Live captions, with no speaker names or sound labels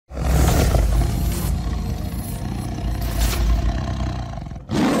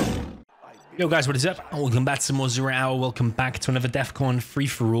Yo guys, what is up? Welcome back to some more 0 Hour. Welcome back to another Defcon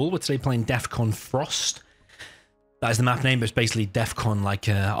free-for-all. We're today playing Defcon Frost. That is the map name, but it's basically Defcon like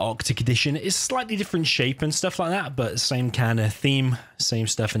Arctic Edition. It's slightly different shape and stuff like that, but same kind of theme, same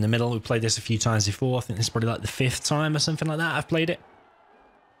stuff in the middle. We played this a few times before. I think this is probably like the 5th time or something like that I've played it.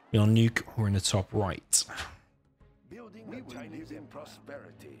 We're on nuke, we're in the top right. Building we will live in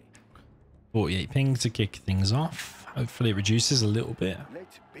prosperity. 48 ping to kick things off. Hopefully it reduces a little bit.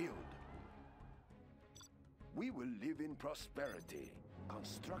 Let's build. We will live in prosperity.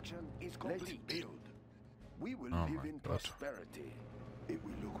 Construction is complete. Let's build. We will live in prosperity. It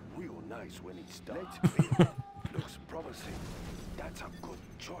will look real nice when it's done. Let's build. Looks promising. That's a good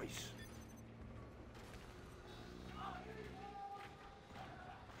choice.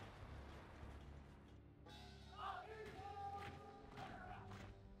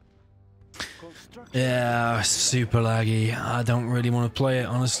 Yeah, super laggy. I don't really want to play it,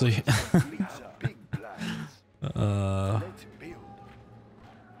 honestly.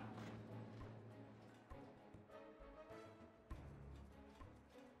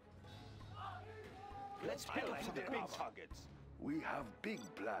 Let's highlight the big targets. We have big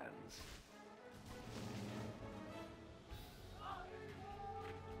plans.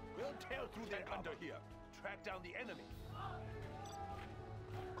 We'll tear through their under here. Track down the enemy.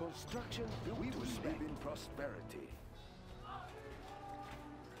 Construction, we will live in prosperity.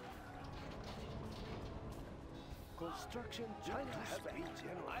 Construction, China has been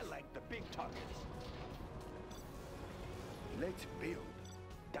generous. I like the big targets. Let's build.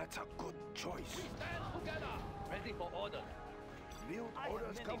 That's a good choice. We stand together. Ready for orders. Build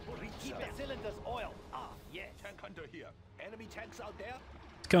orders complete. Keep the cylinders oiled. Ah, yes. Tank hunter here. Enemy tanks out there.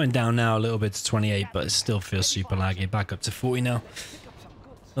 It's going down now a little bit to 28, but it still feels super laggy. Back up to 40 now.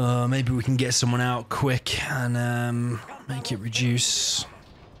 Maybe we can get someone out quick and make it reduce.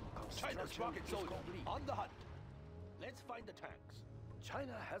 China's rocket soldier on the hunt. Let's find the tanks.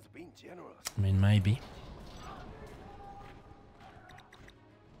 China has been generous. I mean, maybe.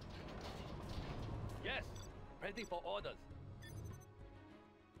 Yes, ready for orders.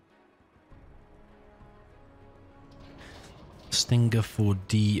 Stinger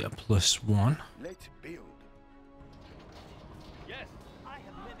 4D +1. Let's build. Yes, I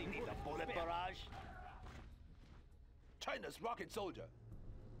have many need a bullet barrage. China's rocket soldier.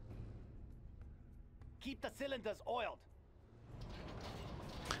 Keep the cylinders oiled.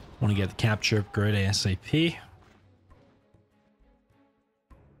 Want to get the capture upgrade ASAP.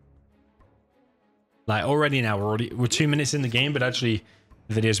 Like already now, we're 2 minutes in the game, but actually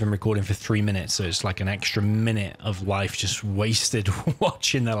the video's been recording for 3 minutes, so it's like an extra minute of life just wasted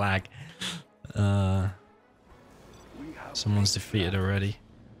watching the lag. Someone's defeated already.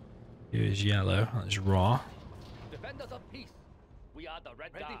 Here's yellow. That's raw. Defenders of peace. We are the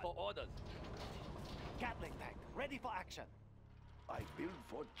red ready for orders. Gatling tank ready for action. I build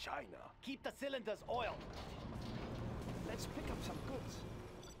for China. Keep the cylinders oiled. Let's pick up some goods.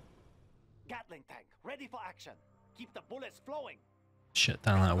 Gatling tank ready for action. Keep the bullets flowing. Shut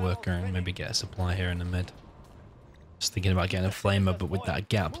down that worker and maybe get a supply here in the mid. Just thinking about getting a flamer, but with that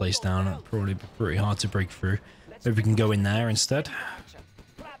gap placed down, it'll probably be pretty hard to break through. Maybe we can go in there instead.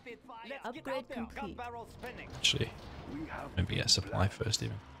 Upgrade complete. Actually, maybe get a supply first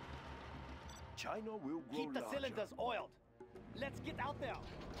even. China will grow Keep the larger. cylinders oiled. Let's get out there.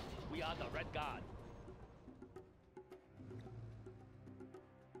 We are the Red Guard.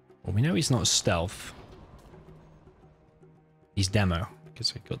 Well, we know he's not stealth. He's demo,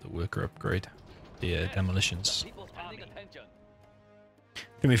 because we got the worker upgrade. The demolitions. I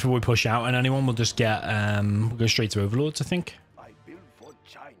think before we push out and anyone, we'll just get, we'll go straight to Overlords, I think. I build for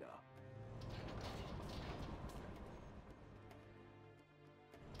China.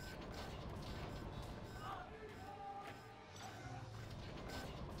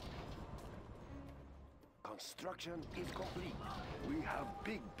 Construction is complete. We have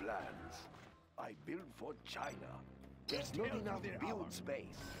big plans. I build for China. There's not enough build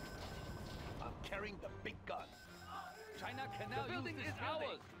space. I'm carrying the big guns. China can now use this building.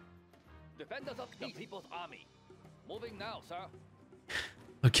 Ours. Defenders of the People's Army. Moving now, sir.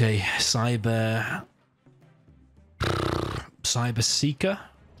 Okay, Cyber Seeker.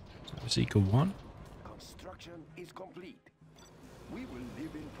 Cyber Seeker 1. Construction is complete. We will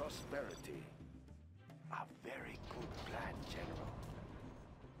live in prosperity. A very good plan, General.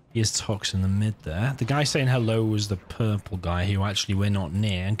 Here's Tox in the mid there. The guy saying hello was the purple guy who actually we're not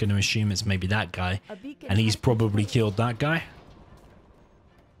near. I'm going to assume it's maybe that guy. And he's probably killed that guy.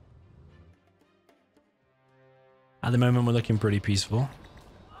 At the moment, we're looking pretty peaceful.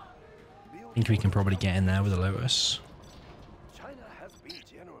 I think we can probably get in there with a Lotus. China has been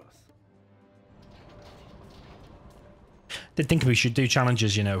generous. Did think we should do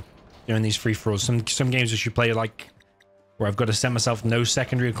challenges, you know, during these free-for-alls. Some games we should play like where I've got to set myself no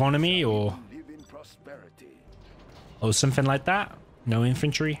secondary economy or something like that. No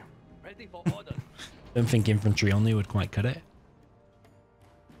infantry. Ready for orders. Don't think infantry only would quite cut it.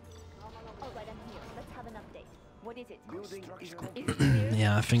 All right, I'm here. Let's have an update. What is it? Is it clear?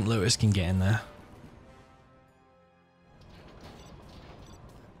 Yeah, I think Lotus can get in there.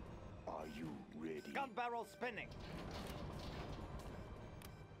 Are you ready? Gun barrel spinning.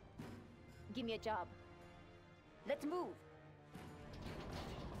 Give me a job. Let's move.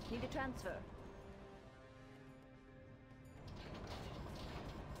 Need a transfer.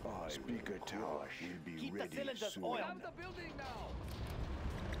 Speaker tower will be Keep the ready cylinders soon. oiled. The building now.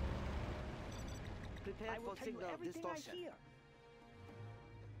 Prepare for signal distortion.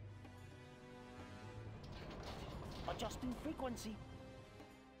 Adjusting frequency.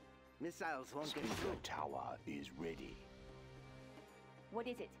 Missiles won't get Speaker through. tower is ready. What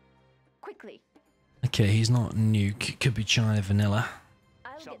is it? Quickly. Okay, he's not nuke. Could be China vanilla.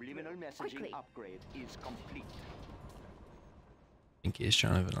 I'll get Subliminal through. messaging Quickly. upgrade is complete. I think it is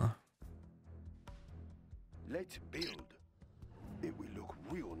China vanilla. Let's build. It will look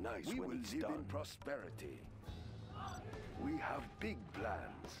real nice when it's done. We will live in prosperity. We have big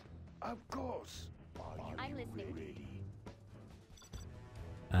plans. Of course. Are you I'm listening. ready?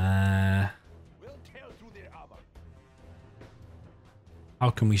 We'll tear through their armor. How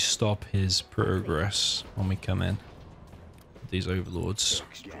can we stop his progress when we come in? These overlords.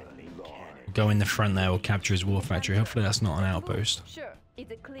 Go in the front there, we'll capture his war factory. Hopefully that's not an outpost. Sure. Is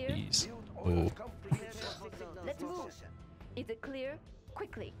it clear? Please. Oh, Let's move. Is it clear?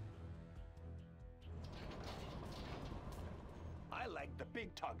 Quickly. I like the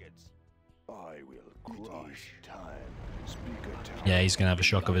big targets. I will crush time. Speaker tower. yeah, he's gonna have a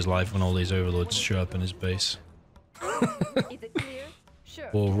shock of his life when all these overlords show up in his base. Is it clear? Sure.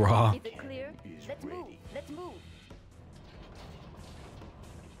 Or raw. Is it clear? Let's move. Let's move.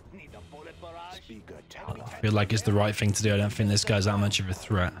 Need a bullet barrage. Speaker tower. I feel like it's the right thing to do. I don't think this guy's that much of a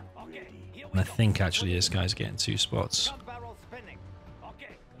threat. Okay, here we And I go. think actually this guy's getting 2 spots. Gun barrel spinning.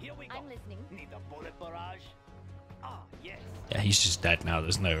 Okay, here we go. I'm listening. Need a bullet barrage. Ah, yes. Yeah, he's just dead now.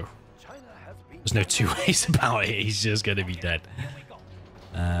 There's no China has been two ways about it. He's just gonna be dead. Here we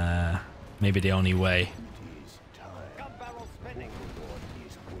go. Maybe the only way. It is time. Gun barrel spinning. Lord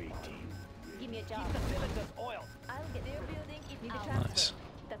is waiting. Give me a job. Keep the cylinders oiled. I'll get their building. Need a Nice. transfer.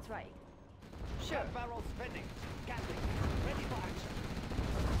 That's right. Sure. Gun barrel spinning. Gatling. Ready for action.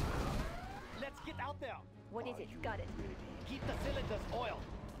 Let's get out there. What is it? Got it. Keep the cylinders oiled.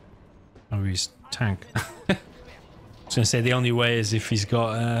 Oh, he's tank. I was gonna say the only way is if he's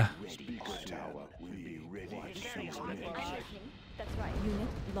got Speaker tower will be ready soon. I'm listening. That's right. Unit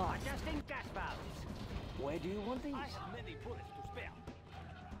lost. Adjusting gas valves. Where do you want these? I have many bullets to spare.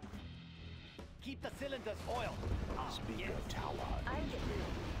 Keep the cylinders oiled. Ah, Speaker yes. tower. I'll get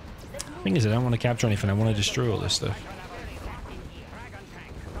through. Let's move. thing is I don't want to capture anything. I want to destroy all this stuff. Dragon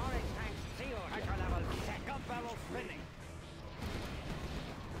tank. Storage tank. Zero. Hydro level. Gun barrel spinning.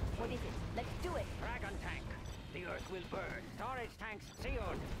 What is it? Let's do it. Dragon tank. The earth will burn. Storage tanks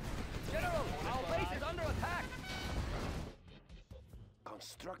sealed. General, our base is under attack.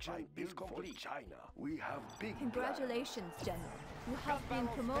 Construction is complete. China. We have big Congratulations, General. You have been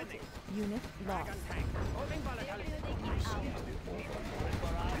barrel promoted. spinning. Unit lost. Dragon tank. Holding Their volatile. building is out.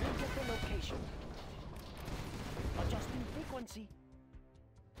 Look at the location. Adjusting frequency.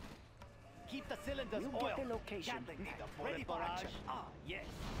 Keep the cylinders We'll get oiled. the location. Gatling need a ready for action. Ah, yes.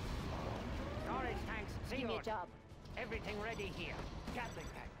 Storage tanks Give me a sealed. job. Everything ready here. Gatling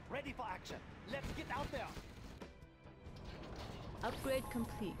tank ready for action. Let's get out there. Upgrade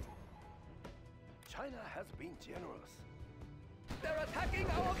complete. China has been generous. They're attacking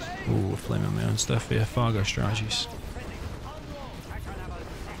our base. Ooh, flaming my own stuff here. Fargo strategies. Spinning. Unload. Pressure level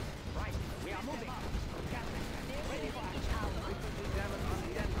set. Right. We are moving. Gatling tank Their ready for building is action. out.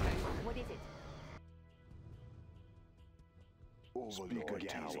 What is it? Speaker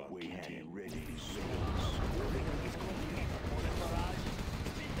tower waiting ready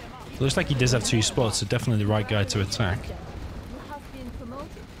Looks like he does have 2 spots, so definitely the right guy to attack. You have been promoted.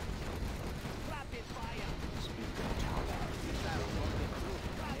 Rapid fire.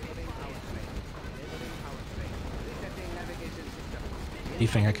 Do you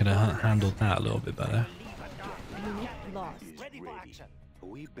think I could have handled that a little bit better? Unit lost. Ready for action.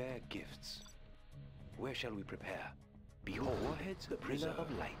 We bear gifts. Where shall we prepare? Behold, warheads, the bringer of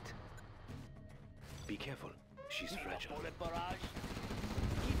light. Be careful, she's fragile. Bullet barrage.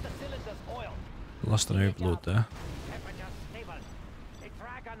 Keep the cylinders oiled. Lost an overlord there. Temperature stable. The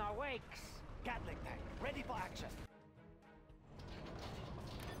dragon awakes. Gatling tank ready for action.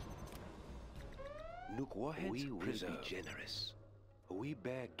 Nuke warheads, we will be generous. We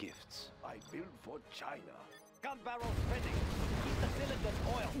bear gifts. I build for China. Gun barrel spinning. Keep the cylinders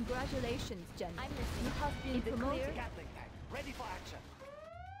oiled. Congratulations, General. I'm listening. You have been Is it promoted. clear? Gatling tank, ready for action.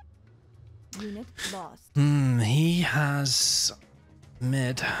 Unit lost. He has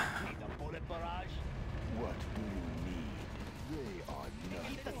mid. Need a bullet barrage. What do you need? They are not.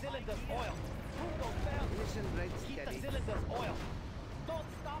 Keep the cylinders oiled. Turbo fail. Mission rate Keep the steady. cylinders oiled. Don't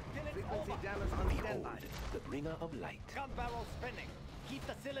stop till it's Frequency over. damage on standby. Behold, the bringer of light. Gun barrel spinning. Keep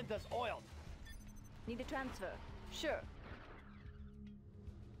the cylinders oiled. Need a transfer. Sure.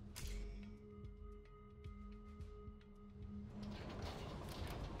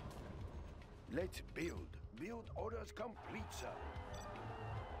 Let's build. Build orders complete, sir.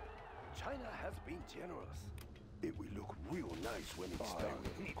 China has been generous. It will look real nice when it's done.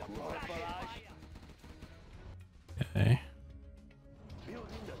 Okay.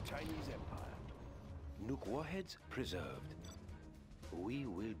 Building the Chinese Empire. Nuke warheads preserved. We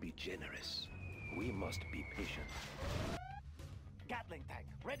will be generous. We must be patient. Gatling tank,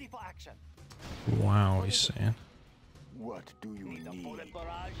 ready for action. Wow, he's saying. What do you Need a need? bullet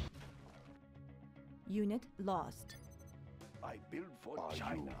barrage. Unit lost. I build for Are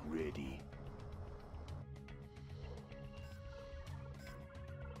China. you ready?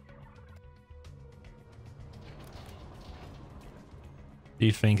 Do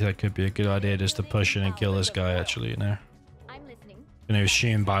you think that could be a good idea just to push in and kill this guy actually, you know? I'm listening. You know,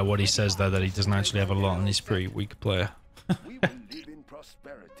 assume by what he says there that he doesn't actually have a lot and he's a pretty weak player. We will live in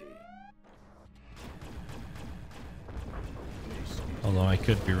prosperity. Although I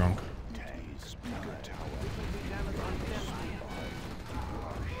could be wrong.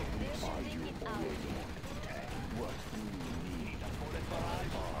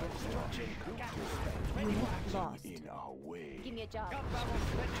 Unit lost. In our way. Give me a job.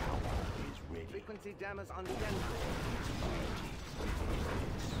 Is ready. Frequency damage on standby.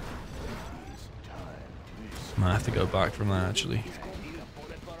 It's time. Might have to go back from that actually. Need a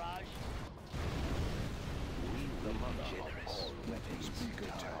bullet barrage. We will be generous. The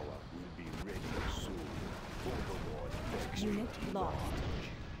speaker tower will be ready soon. Overlord, Unit lost.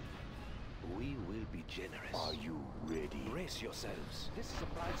 We will be generous. are you ready? Brace yourselves. This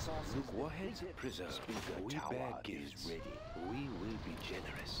supply source Nuke warheads preserved. Speaker We bear tower gifts. is ready. We will be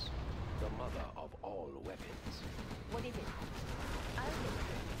generous. The mother of all weapons. What is it? I'll get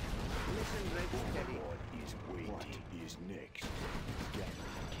mission rate steady. Overlord is waiting. What is next?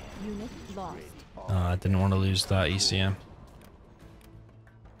 Unit lost. I didn't want to lose that ECM.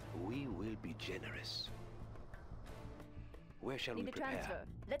 We will be generous. Where shall Need we a prepare? transfer.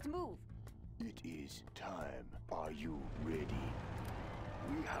 Let's move. It is time. Are you ready?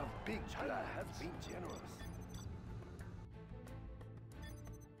 We have big China has been generous.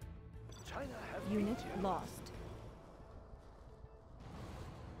 China has been Unit generous. lost.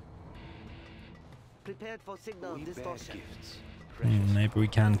 Prepared for signal We bear distortion. gifts. Precious. Maybe we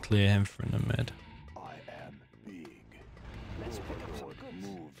can clear him from the mid. I am big. Let's pick up some Overlord goods.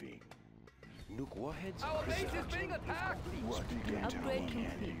 moving. Nuke warheads Our base is preserved. being attacked. What Upgrade tower complete.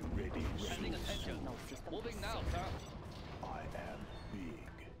 are you ready Sending soon? attention. No system. Moving now, sir. I am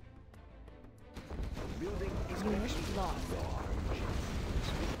big. Building is Unit complete. lost.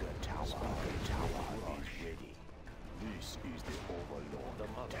 Speaker tower is ready. This is the Overlord. The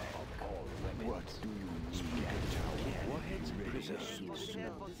mother of all weapons. What do you need? Tower Warheads preserved.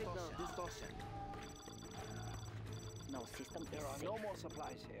 Prepared for signal distortion. No system There is are safe. no more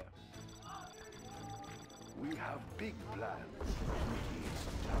supplies here. We have big plans.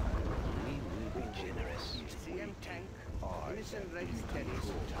 We will be generous. CM tank. Mission rate steady.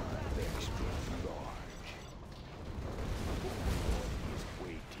 Extra large. Is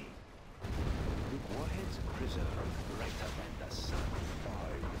waiting. Nuke warheads preserved. Brighter than the sun.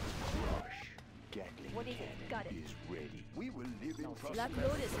 Rush. Gatling What is it? cannon Got it. is ready. We will live in Black prosperity.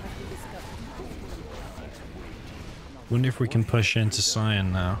 Lotus has been discovered. Wonder if we can push into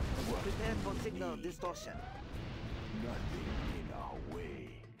Cyan now. Prepared for signal distortion. Nothing in our way.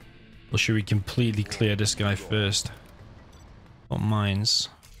 Or should we completely clear this guy first? What mines?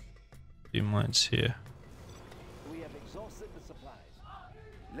 Do mines here. We have exhausted the supplies.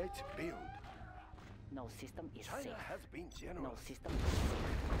 Let's build. No system is China safe. has been No generous. system is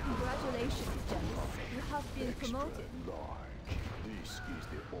safe. Congratulations, General. You have been promoted. Large. This is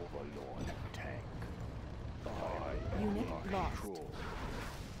the Overlord tank. I Unit am lost. control.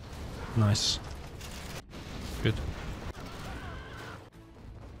 Nice. Good.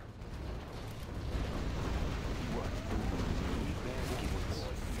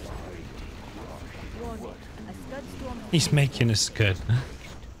 Warning. A scud storm. He's making us good.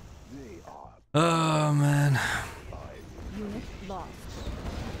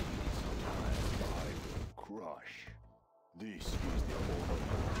 Crush. This is the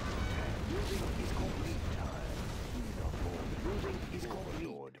overlord. Moving is complete. Time. Moving is complete.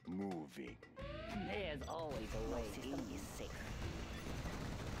 Overlord moving. There's always a way. No system is safe.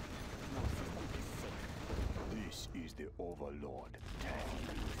 No system is safe. This is the overlord.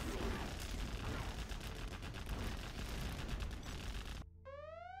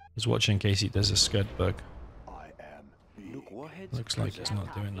 Just watching in case he does a scud bug. I am big. Nuke warheads. Looks like he's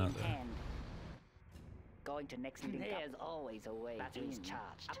not doing that though. Going to next link. There's always a way. Batteries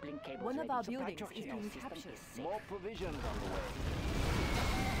charged. Uplink cables One of ready. our Supply buildings truck is here. being System captured. is safe. More provisions on the way.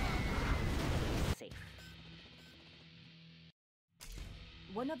 Safe.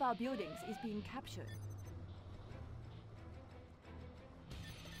 One of our buildings is being captured.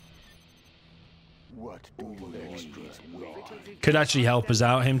 What do you extras want? Could actually help us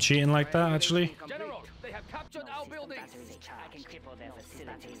out, him cheating like that, actually. General, they have captured our buildings. Batteries charged. I can cripple their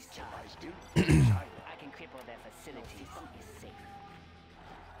facilities. Charged. I can cripple their facilities. System is safe.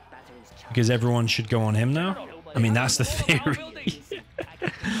 Batteries charged. Because everyone should go on him now. I mean, that's the theory.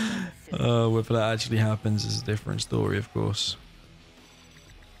 Whether that actually happens is a different story, of course.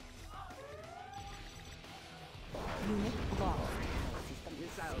 Unit lost.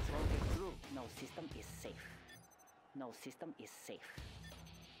 No system is safe. No system is safe.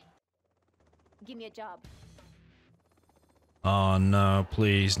 Give me a job. Oh no,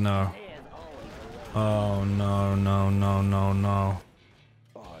 please, no. There's always a way. Oh no, no, no, no, no.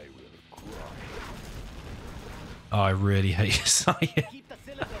 I will crush. Oh, I really hate Sire. Keep the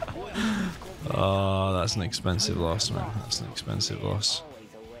cylinder oil. Oh, that's an expensive loss, man. That's an expensive loss.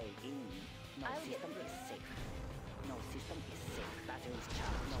 Always a way in. No I'll get system through. is safe. No system is safe. Batteries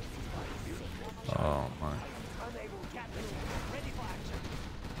charged. No system is safe. Oh my. Unable captain. Ready for action.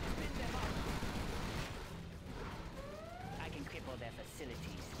 Spin them up. I can cripple their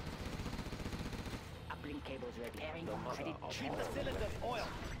facilities. Uplink cables repairing. Ready. Keep the cylinders oil.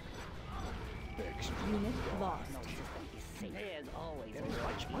 Unit lost. No system is safe. There's always a There is way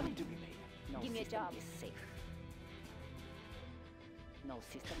much money to be made. No Give me a system job. is safe. No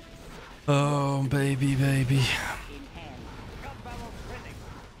system is safe. Oh, baby, baby. In hand. Gun barrels ready.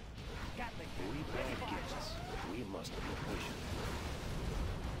 Gatling. We bear gifts. We must be patient.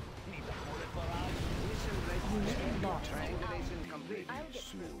 Need a bullet for our Unit lost. Triangulation complete. I'll get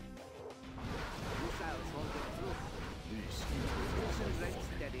through. Missiles won't get through. This is Mission rate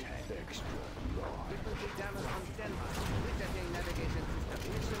steady. extra large. Frequency jammers on standby. Resetting navigation system.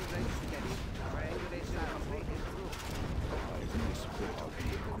 Mission rate steady. Triangulation complete.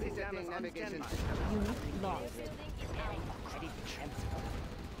 Resetting navigation system. Unit lost. Ready to transfer.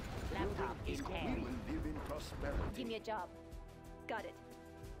 Laptop in We hand. will live in prosperity. Give me a job. Got it.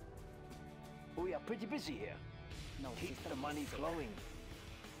 We are pretty busy here. No Keep system the money is safe. flowing.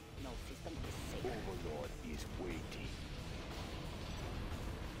 No system is safe. Overlord is waiting.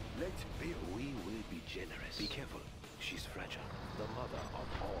 Let's build. We will be generous. Be careful. She's fragile. The mother of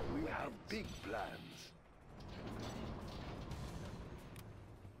all We have weapons. big plans.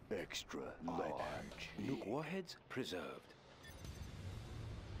 Extra large. Nuke warheads preserved.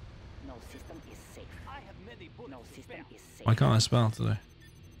 No system is safe. I have many bullets No to system spare. is safe. Why can't I spell today?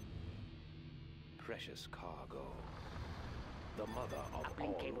 Precious cargo. The mother of Uplink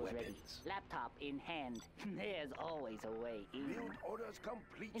all cables ready. weapons. Laptop in hand. There's always a way in. Build orders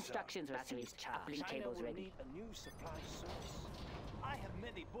complete, sir. Instructions received. Uplink China cables will ready. need a new supply source. I have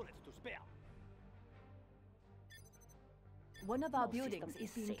many bullets to spare. One of our No buildings system is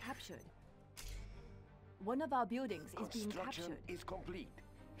is being safe. captured. One of our buildings is being Construction captured. is complete.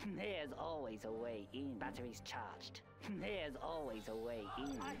 There's always a way in. Batteries charged. There's always a way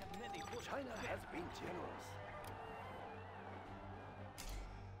in. I have many bullets. China has been generous.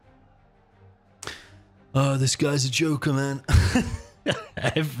 Oh, this guy's a joker, man.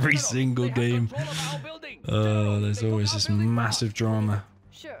 Every single game. There's always this massive drama.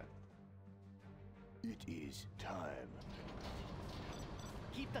 Sure. It is time.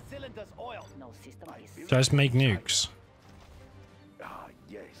 Keep the cylinders oil. No system is safe. Just make nukes. Ah,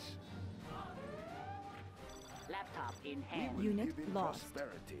 yes. Laptop in We hand. will Unit live in lost.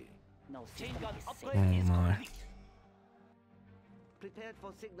 prosperity. No Chain system gun is safe. upgrade is Oh my. complete. Prepared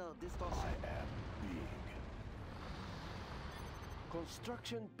for signal I distortion. am big.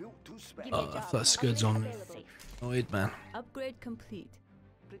 Construction built to spec. Give me a Oh, job. if that scud's on me. Available. Oh, wait, man. Upgrade complete.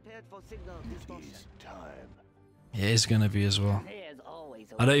 Prepared for signal It distortion. is time. It is going to be as well. There's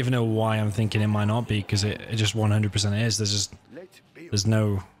always a I don't way. even know why I'm thinking it might not be, because it just 100% is. Let's build. There's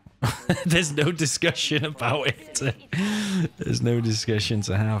no there's no discussion about it. There's no discussion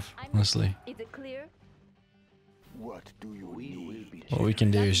to have, honestly. Is it clear? What do you We will need? be What we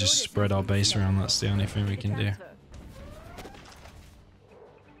can do is just spread our base around. That's the only thing we can do.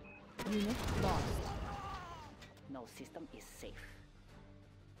 Unit lost. No system is safe.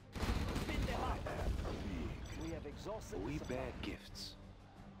 We have exhausted We bear gifts.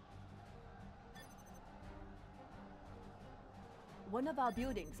 One of our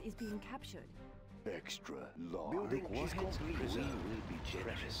buildings is being captured. Extra large. Building is complete. We will be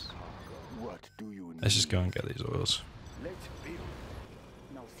generous. What do you need? Let's just go and get these oils. Let's build.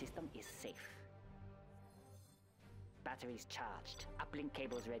 No system is safe. Batteries charged. Uplink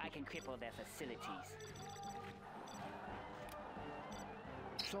cables ready. I can cripple their facilities.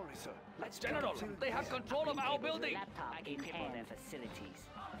 Sorry, sir. Let's General, they have control of our building. Laptop I can cripple their facilities.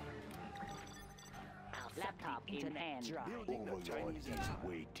 Laptop in hand. Building the Overlord Chinese is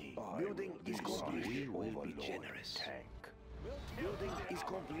waiting. Building is complete. We will be Overlord generous. tank. Building is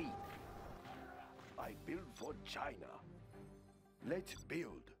complete. I build for China. Let's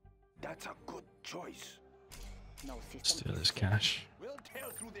build. That's a good choice. No system Steal is this safe. cash. We'll tear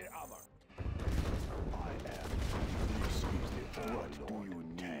through their armor. This is the What do you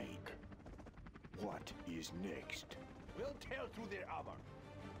need? What is next? We'll tear through their armor.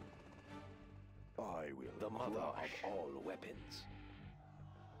 I will. The mother of crush. all weapons.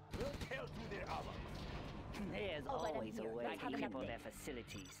 We'll tear through their armor. There's Oh, but I'm always a here. way Let's to have an cripple update. their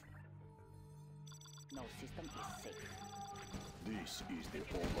facilities. No system is safe. This is the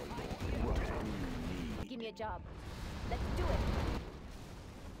Overlord. What do you need? Give me a job. Let's do it.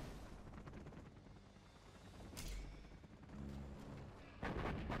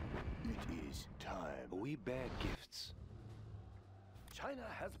 It is time. We bear gifts. China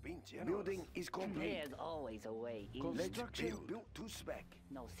has been generous. Building is complete. There's always a way. In Construction build. built to spec.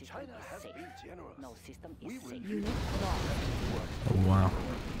 No system China is has safe. been generous. No system We is will safe. Unit lost. Oh, wow.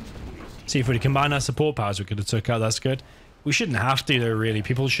 See, if we'd combined our support powers, we could have took out. That's good. We shouldn't have to, though, really.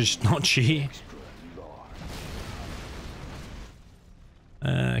 People should just not cheat.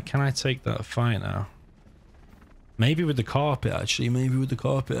 Can I take that fight now? Maybe with the carpet, actually. Maybe with the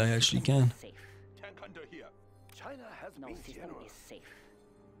carpet, I actually can. Safe. Tank under here. China has No been system generous. is safe.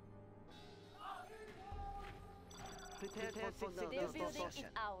 This building is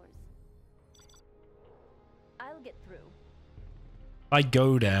ours. I'll get through. If I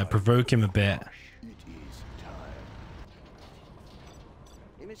go there, provoke him a bit. It is time.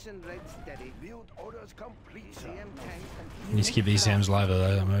 Emission rate steady. Build orders complete. CM tank. You need to keep these CMs alive, though.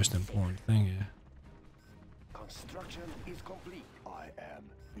 They're the most important thing here. Construction is complete. I am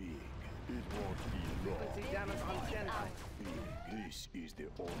big. It won't be long. Damage on standby. Big. This is the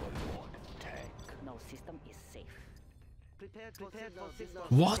Overlord tank. No system is safe. Prepared for system.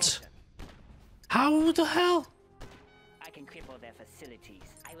 What? How the hell? I can cripple their facilities.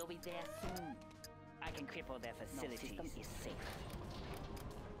 I will be there soon. I can cripple their facilities. No system is safe.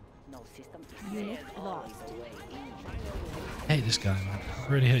 No system is safe. Unit There's always lost. a way in. I hate this guy, man.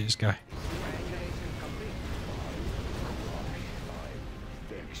 I really hate this guy.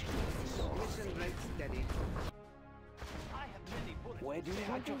 Mission rate steady. I have many bullets. Where do you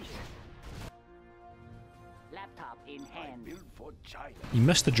want to? Laptop in hand. Build for China. You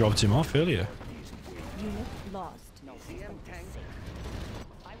must have dropped him off earlier. Unit lost. No system is safe.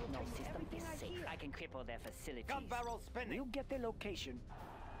 No system is safe. I can cripple their facilities. Gun barrel spinning. You get the location.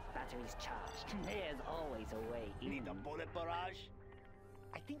 Batteries charged. There's always a way in. Need a bullet barrage.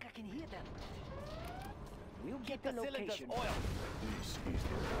 I think I can hear them. We'll get The the cylinders location. oil. This is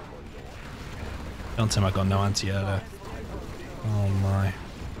the Overlord. Don't tell me I got no anti-air there. Oh my.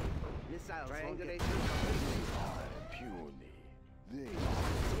 Missile triangulation. Puny.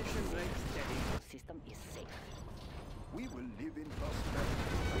 Mission rate steady. No system is safe. We will live in prosperity.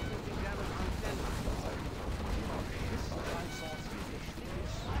 Frequency damage on standby.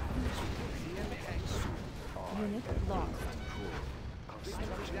 CM tanks. Unit lost.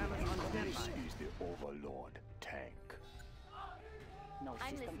 Frequency damage on This standby. is the Overlord tank. No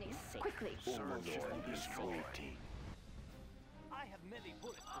I'm system listening. is safe. Quickly. No Overlord system is is safe. waiting. I have many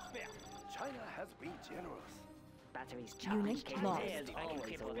bullets to spare. China has been generous. Batteries charged. Unit Cables lost. There's I can always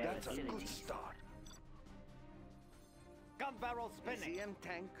cripple a way. their That's a good Facilities. start. Gun barrel spinning. CM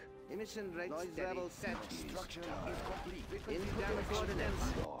tank. Emission rate noise level set. Construction is complete. Frequency damage coordinates.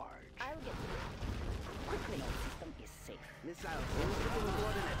 Large. I'll get through. Quickly. No system is safe. Missiles. Incoming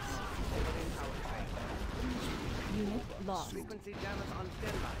coordinates. Enabling power train. Unit lost. Frequency damage on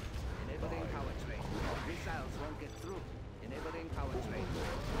standby. Enabling power train. Missiles won't get through. Enabling power train.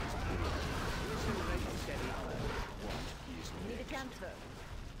 Mission rate steady. Need a transfer.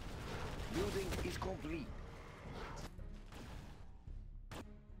 Building is complete.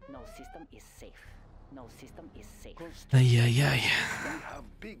 No system is safe. No system is safe. Yeah. We have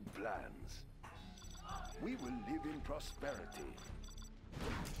big plans. We will live in prosperity.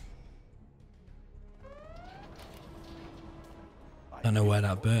 Don't know where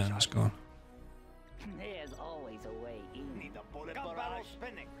that burn's gone. There's always a way in. Need a bullet barrage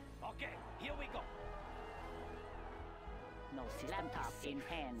spinning. Okay, here we go. No system Laptop is in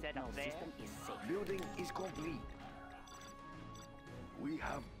hand. Set No up there. system is safe. Building is complete. We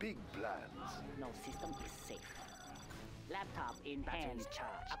have big plans. No system is safe. Laptop in hand.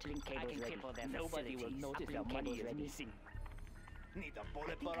 Charged. Uplink cables I can ready. cripple their Nobody will facilities. notice their Uplink money cables is ready. missing. Need a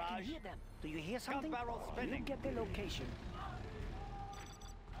bullet barrage. Do you hear Gun barrel spinning. Get the location.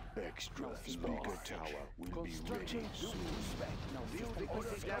 Extra No, speaker system. tower will be Construction ready built soon. to spec. No system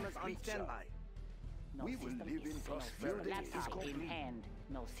Building is jammers safe. on standby. No We will system live is in safe. prosperity. Laptop Is in complete. hand.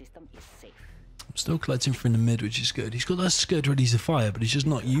 No system is safe. I'm still collecting from the mid, which is good. He's got that scud ready to fire, but he's just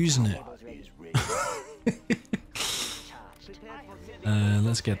not using it. Cables ready. Is ready. Charged.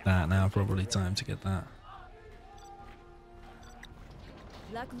 Let's get that now. Probably time to get that.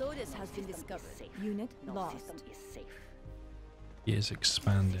 Black Lotus has been discovered. Safe. Unit No lost. system is safe. He is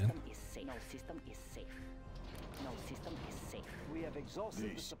expanding. System is safe. No system is safe. No system is safe. We have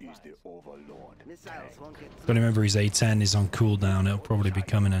exhausted This is the Overlord. Missiles won't get Got to remember his A10 is on cooldown. It'll probably be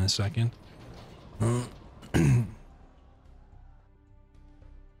coming in a second. No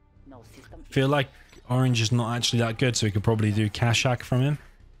system Feel like Orange is not actually that good, so we could probably do cash hack from him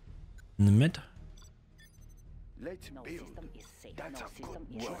in the mid. Let's No build. system is safe. That's No a system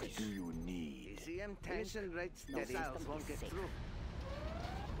good is What safe. do you need? ECM tension rates No steady. system Won't is get safe. through.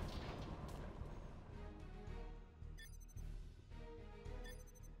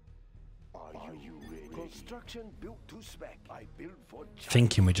 Are you ready? Construction built to spec. I built for China.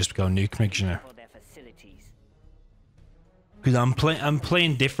 Thinking we just go nuke mixture. For their facilities. Because I'm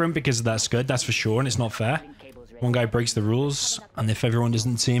playing different because that's good, that's for sure, and it's not fair. Uplink cables ready. One guy breaks the rules, and if everyone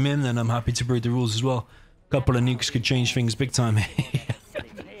doesn't team him, then I'm happy to break the rules as well. A couple of nukes could change things big time.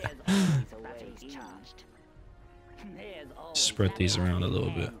 Spread these around a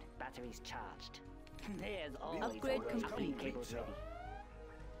little bit. Batteries charged. There's always Upgrade a way. complete. Uplink cables ready.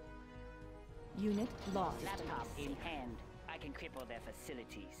 Unit lost. Laptop in hand. I can cripple their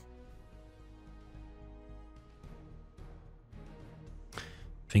facilities.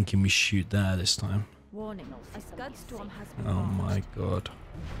 Thinking we shoot there this time. Warning. No A system scud is storm safe. has been Oh launched. my god.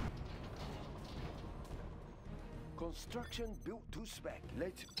 Construction built to spec.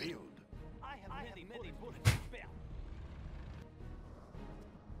 Let's build. I have many bullets to spare.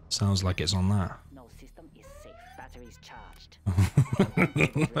 Sounds like it's on that. No system is safe. Batteries charged.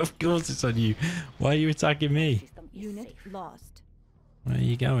 Of course it's on you. Why are you attacking me? System is Unit safe. lost. Where are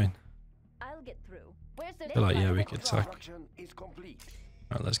you going? I'll get through. Where's the I feel like, yeah, we could attack. Construction is complete.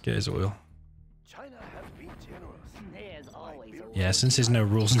 Alright, let's get his oil. China has been generous. There's always a way. Yeah, since there's no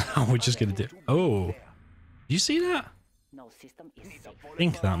rules now, we're just gonna do... Oh! You see that? No system is safe. I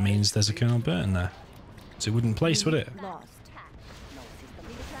think that means there's a Colonel Burton there. So it wouldn't place, would it? Lost. No system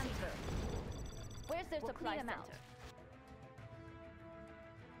Need is a transfer. Where's their supply center?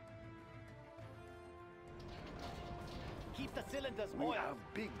 Keep the cylinders We oiled. have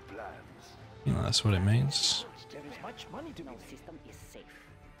big plans. You know, that's what it means. There is much money to be No made. system is safe.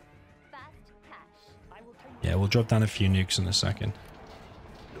 Fast cash. I will take Yeah, we'll drop down a few nukes in a second.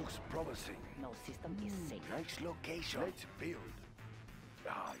 Looks promising. No system is safe. Nice location. Let's build.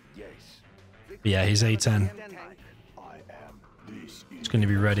 Ah, yes. But yeah, he's A10. I am. This It's is going to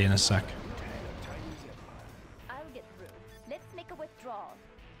be ready in a sec. Chinese Empire. I'll get through. Let's make a withdrawal.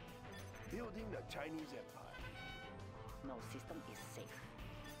 Building the Chinese Empire. No system is safe.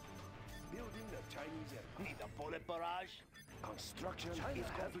 Building the Chinese Empire. Need a bullet barrage. Construction is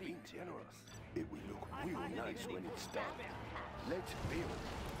complete. Generous. It will look real nice when it's done. Let's build.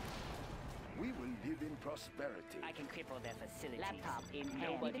 We will live in prosperity. I can cripple their facilities. Laptop in hand. Need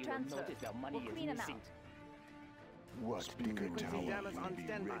a Nobody will transfer. notice their money We'll is clean 'em missing. out. what speaker tower jammers will on be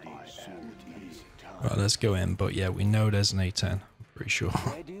standby. ready soon. It is time. Right, let's go in. But yeah, we know there's an A10. I'm pretty sure.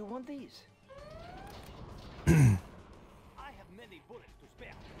 Where do you want these? I have many bullets to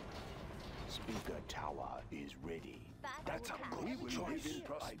spare. Speaker tower is ready. Fast That's a cash. good we will live in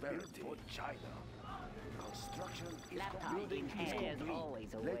prosperity. For China. Construction is Laptop in building is hand. There's complete.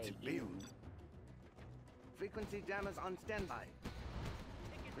 always a Let's way. build. Frequency jammers on standby.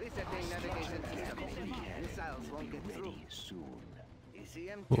 Resetting navigation system. Missiles won't get through. Ready soon.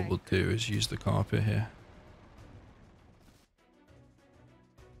 ECM What tank. we'll do is use the carpet here.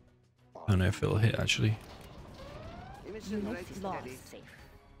 I don't know if it'll hit actually. Emission Unit rates lost. steady. Safe.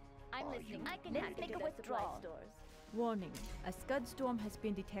 I'm listening. I can make a withdrawal. Warning. A scud storm has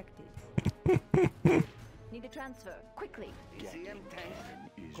been detected. Need a transfer, quickly. ECM tank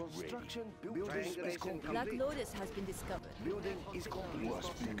is construction building is complete. Black Lotus has been discovered. Building is complete. Was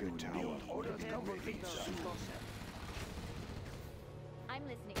bigger tower. Orders complete. I'm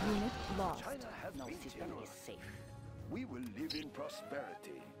listening. Unit lost. China has No been system generous. is safe. We will live in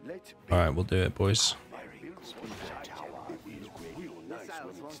prosperity. Let's All right, we'll do it, boys. build bigger tower. It will look real nice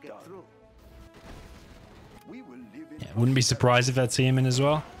when it's done. We will live in Yeah, wouldn't be surprised if that team in as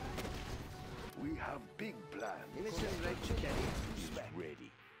well. We have big plans.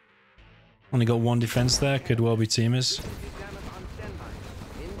 Ready. Only got one defense there. Could well be teamers.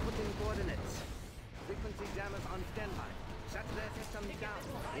 Inputting coordinates. Frequency jammers on standby. Shut their system down.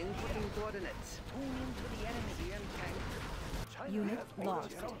 Inputting coordinates. Tune into the enemy. CM tank. Unit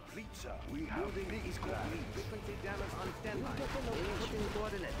lost. Complete, sir. We have big plans. Frequency jammers on standby. Inputting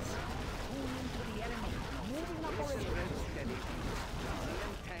coordinates. Tune into the enemy. Moving up already. Steady.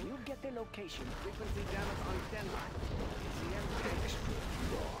 CM tank. You get the location. Frequency jammers on standby. CM tank.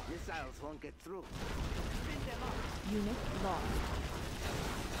 Missiles won't get through. Spin them up. Unit lost.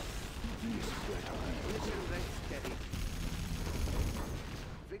 Mission rate steady.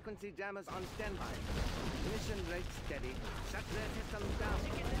 Frequency jammers on standby. Mission rate steady. Shut their systems down.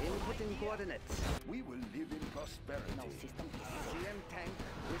 Inputting coordinates. We will live in prosperity. No system is safe. CM tank.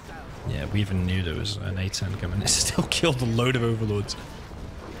 Missiles. Yeah, we even knew there was an A10 coming. It still killed a load of overlords.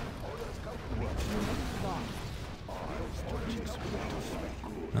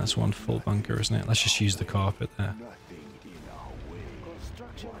 That's one full bunker, isn't it? Let's just use the carpet there.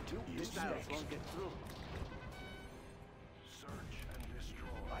 Construction to Missiles won't get through. search and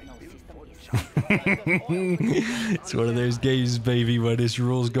destroy. It's one of those games, baby, where these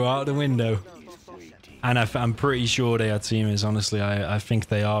rules go out the window. And I'm pretty sure they are teamers, honestly. I think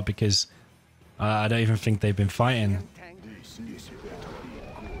they are because I don't even think they've been fighting.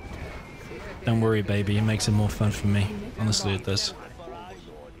 Don't worry, baby. It makes it more fun for me. Honestly, it does.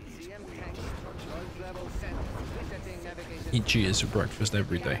 Eat cheetahs for breakfast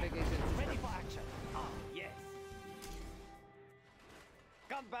every day. Ready for action. Yes.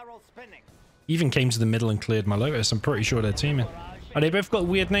 Gun barrel spinning. Even came to the middle and cleared my Lotus. I'm pretty sure they're teaming. Oh, they both got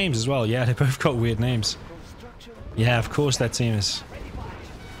weird names as well. Yeah, they both got weird names. Yeah, of course they're teamers.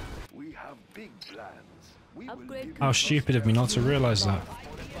 We have big plans. We will Upgrade live How stupid of me not to realize that.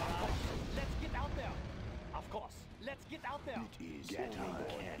 Let's get out there. Of course. Let's get out there.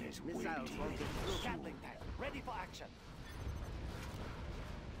 Missiles won't get through. Gatling tank. Ready for action.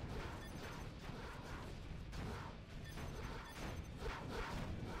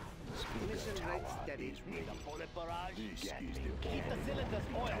 Mission rate steady. Need a bullet barrage. This is Keep the cylinders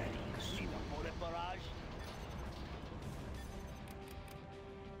oiled. Need a bullet barrage.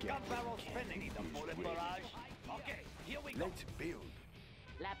 Gun barrel spinning. Need a bullet barrage. Okay, here we go. Let's build.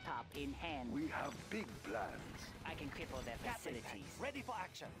 Laptop in hand. We have big plans. I can cripple their Gatling tank. facilities. Ready for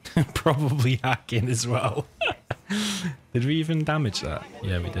action. Probably hacking as well. Did we even damage that?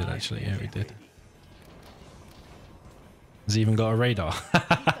 Yeah, we did actually. Yeah, we did. Has he even got a radar?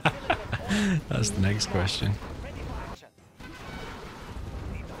 That's the next question. Ready for action.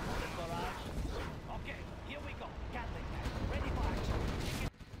 Need a bullet barrage. Okay, here we go. Gatling tank. Ready for action.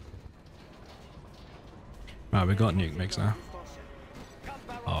 Right, we got nuke mix now.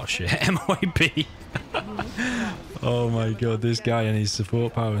 Oh shit, MIB. Oh my god, this guy and his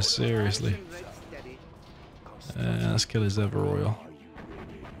support power, seriously. Mission rate steady. Let's kill his ever royal.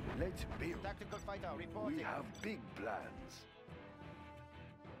 Let's build. Tactical fighter We reporting. have big plans.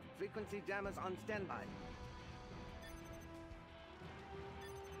 Frequency jammers on standby.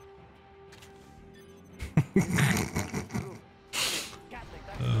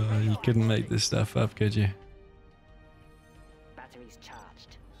 You couldn't make this stuff up, could you? Batteries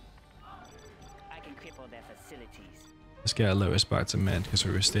charged. I can cripple their facilities. Let's get a Lotus back to mid because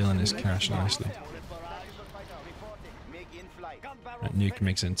we were stealing his cash nicely. Right, nuke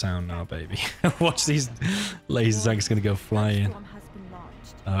mix in town now, baby. Watch these laser tanks gonna go flying. Storm has been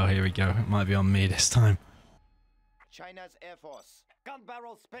launched. Oh, here we go. It might be on me this time. China's Air Force. Gun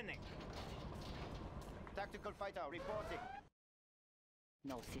barrel spinning. Tactical fighter reporting.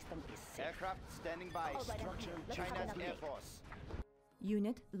 No system is safe. Aircraft standing by. Oh, right on here. Let's have China's an Air update. Force.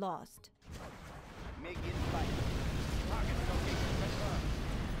 Unit lost. Make in flight. Target location confirmed.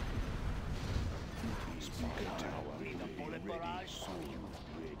 Need a bullet barrage.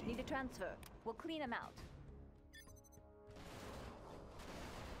 Need a transfer. We'll clean them out.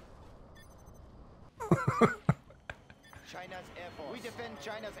 China's Air Force. We defend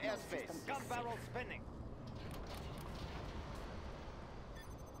China's airspace. Gun barrel spinning.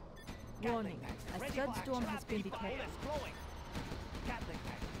 Warning. A Ready scud for storm action. has been detected. Bullets flowing. Gatling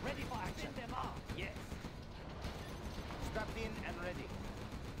tank. Ready for action. Them up. Yes. Strapped in and ready.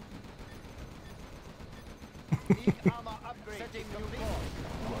 Big armor upgrade. Setting new course.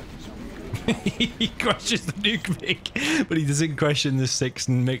 He crushes the nuke pick, but he doesn't question the 6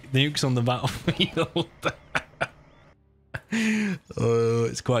 nukes on the battlefield. Oh,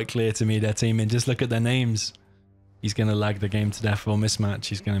 it's quite clear to me they're teaming. Just look at their names. He's going to lag the game to death or mismatch.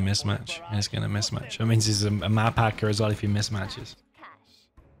 He's going to mismatch. He's going to mismatch. That means he's a map hacker as well if he mismatches. Cash.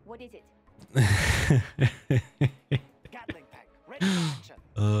 What is it? Gatling pack. Ready for action.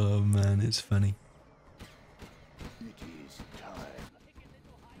 Oh man, it's funny. It is time.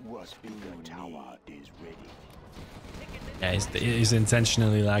 What the tower is ready. Yeah, he's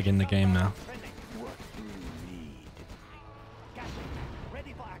intentionally lagging the game now. What do you need? Gatling pack.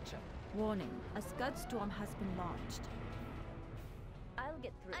 Ready for action. Warning, a Scud storm has been launched. I'll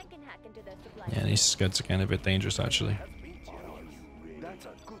get through. I can hack into their supply. Yeah, these scuds are getting a bit dangerous actually. That's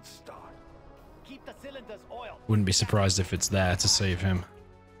a good start. Keep the cylinders oiled. Wouldn't be surprised if it's there to save him.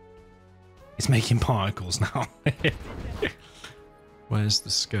 He's making particles now. Where's the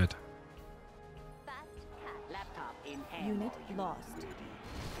scud? Fast cash. Laptop in hand. Unit lost.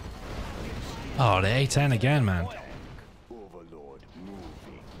 Oh, the A10 again, man. Overlord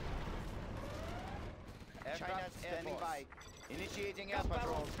moving. Aircraft standing by. Initiating air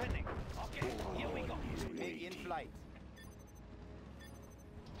patrol. Spinning. Okay, here we go. Big in flight.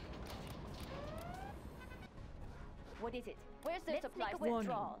 What is it? Where's the supply Warning,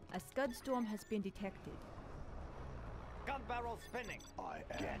 withdrawal? a Scud storm has been detected. Gun barrel spinning.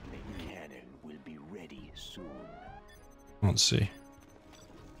 Gatling cannon will be ready soon. Let's see.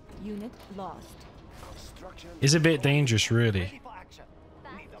 Unit lost. Construction It's a bit dangerous, really. Ready for action.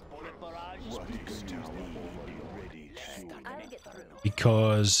 Need a bullet barrage. What is tower will be ready soon. I'll get through.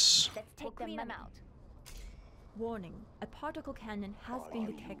 Because Let's take them out. Warning, a particle cannon has been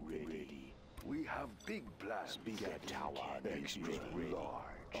detected. Ready. We have big plans. Bigger tower extra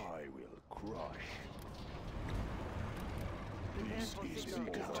large. I will crush. This is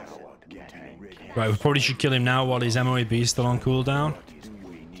bigger tower getting ready. right, we probably should kill him now while his MOAB is still on cooldown. What do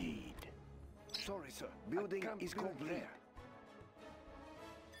we need? Sorry, sir. Building is complete.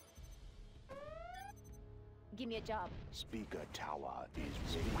 Give me a job. Speaker tower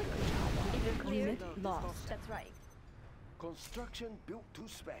is ready. Is it clear? Unit lost. That's right. Construction built to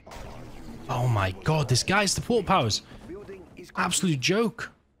spec. Oh my god, this guy's support powers. Building is Absolute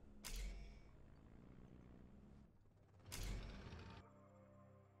joke.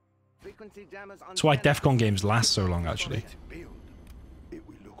 Frequency jammers on That's why standby. Defcon games last so long, actually. build. It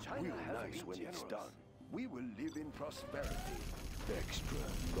will look real nice when it's done. We will live in prosperity. Extra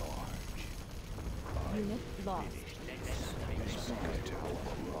large. Unit lost. Speaker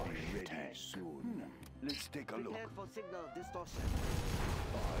tower ready soon. Let's take a look. Prepared for signal distortion.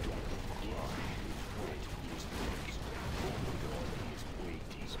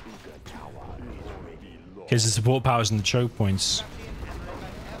 Speaker tower is ready. Because the support powers and the choke points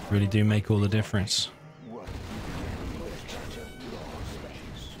really do make all the difference.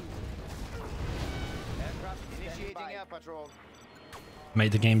 Aircraft initiating air patrol.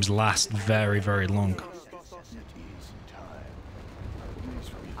 Make the games last very, very long.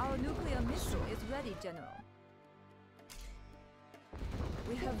 Our nuclear missile is ready, General.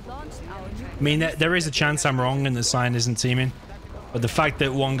 We have launched our nuclear I mean, there is a chance I'm wrong and the sign isn't teaming. But the fact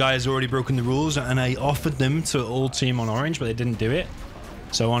that one guy has already broken the rules and I offered them to all team on orange, but they didn't do it.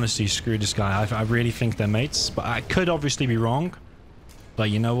 So honestly, screw this guy. I really think they're mates, but I could obviously be wrong. But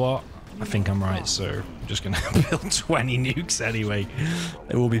you know what? I think I'm right, so I'm just going to build 20 nukes anyway.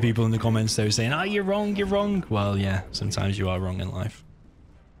 There will be people in the comments though saying, oh, you're wrong, you're wrong. Well, yeah, sometimes you are wrong in life.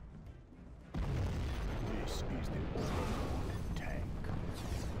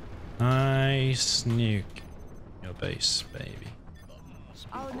 Nice nuke. Your base, baby.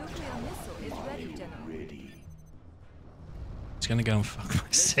 Our nuclear missile is ready, General. He's gonna go and fuck my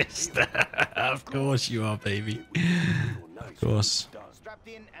sister. Of course you are, baby. Of course. Strapped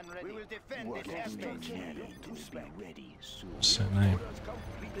in and ready. We will defend this airspace. What's her name?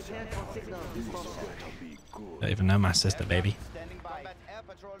 Prepared for signal distortion. Don't even know my sister, baby. Standing by. Combat air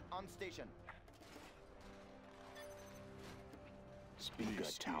patrol on station. Speaker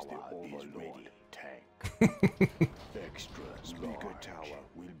tower is ready. Tank. Extra speaker tower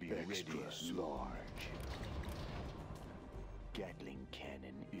will be ready. Large. Gatling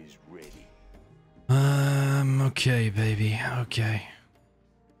cannon is ready. Okay, baby. Okay.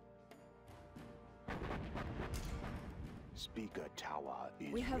 Speaker tower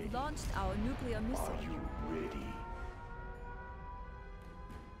is We have ready. launched our nuclear missile. Are you ready?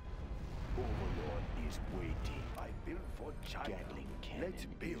 Overlord is waiting. I built for China. Gatling cannon Let's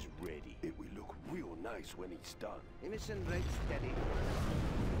build. is ready. It will look real nice when it's done. Emission rate steady.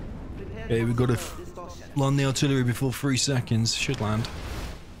 Prepare Okay, we for got to distortion. land the artillery before 3 seconds. Should land.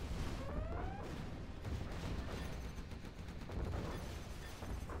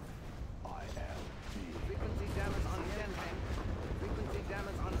 I am the Frequency damage on standby. Frequency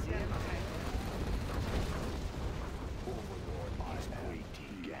damage on standby. Overlord is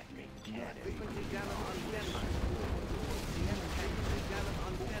waiting. Gatling cannon. Frequency damage on standby. Frequency damage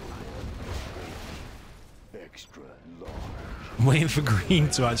on standby. Extra large. I'm waiting for green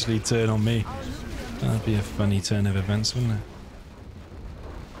to actually turn on me. That'd be a funny turn of events, wouldn't it?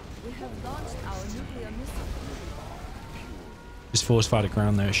 We have launched our nuclear missile. Just force fire the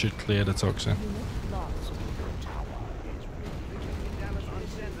ground there. It should clear the toxin. Unit lost. Frequency damage on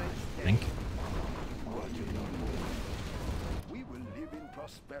standby. I think. We will live in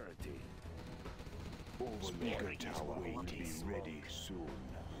prosperity. Overlord tower will be ready soon.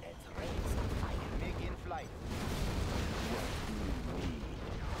 Begin flight.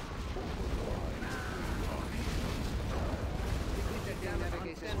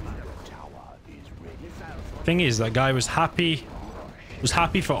 Tower is ready. Thing is, that guy was happy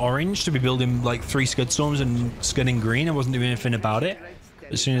for orange to be building like 3 scud storms and scudding green. I wasn't doing anything about it.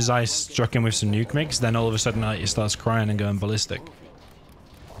 As soon as I struck him with some nuke mix, then all of a sudden he starts crying and going ballistic.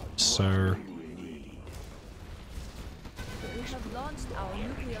 So We have launched our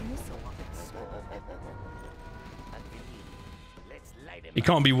nuclear missile. it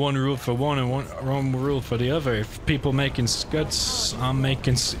can't be one rule for one and one rule for the other. If people making scuds, I'm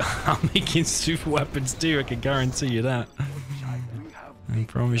making super weapons too. I can guarantee you that. I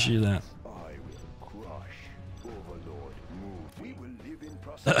promise you that. I will crush. Overlord move. We will live in I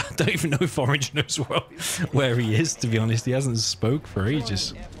prosperity. don't even know if Orange knows where he is, to be honest. He hasn't spoke for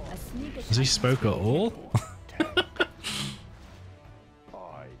ages. A sneak attack. Has he spoke at all? I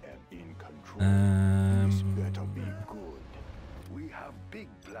am in control. This better be good. We have big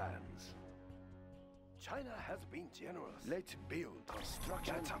plans. China has been generous. Let's build.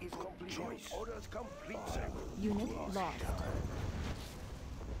 Construction is complete. Orders complete, sir. Unit lost.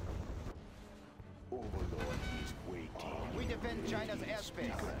 Overlord is waiting. We defend China's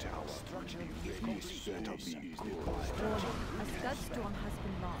airspace. Construction is This complete. better be good. Warning. A scud storm has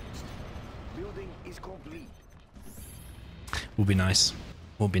been launched. Building is complete. Will be nice.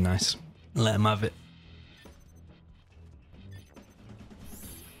 Will be nice. Let him have it.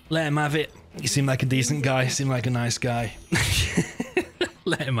 Let him have it. He seemed like a decent guy. Seemed like a nice guy.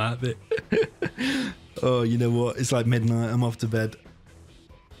 Let him have it. Oh, you know what? It's like midnight. I'm off to bed.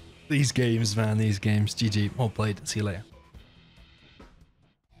 These games, man. These games. GG. Well played. See you later.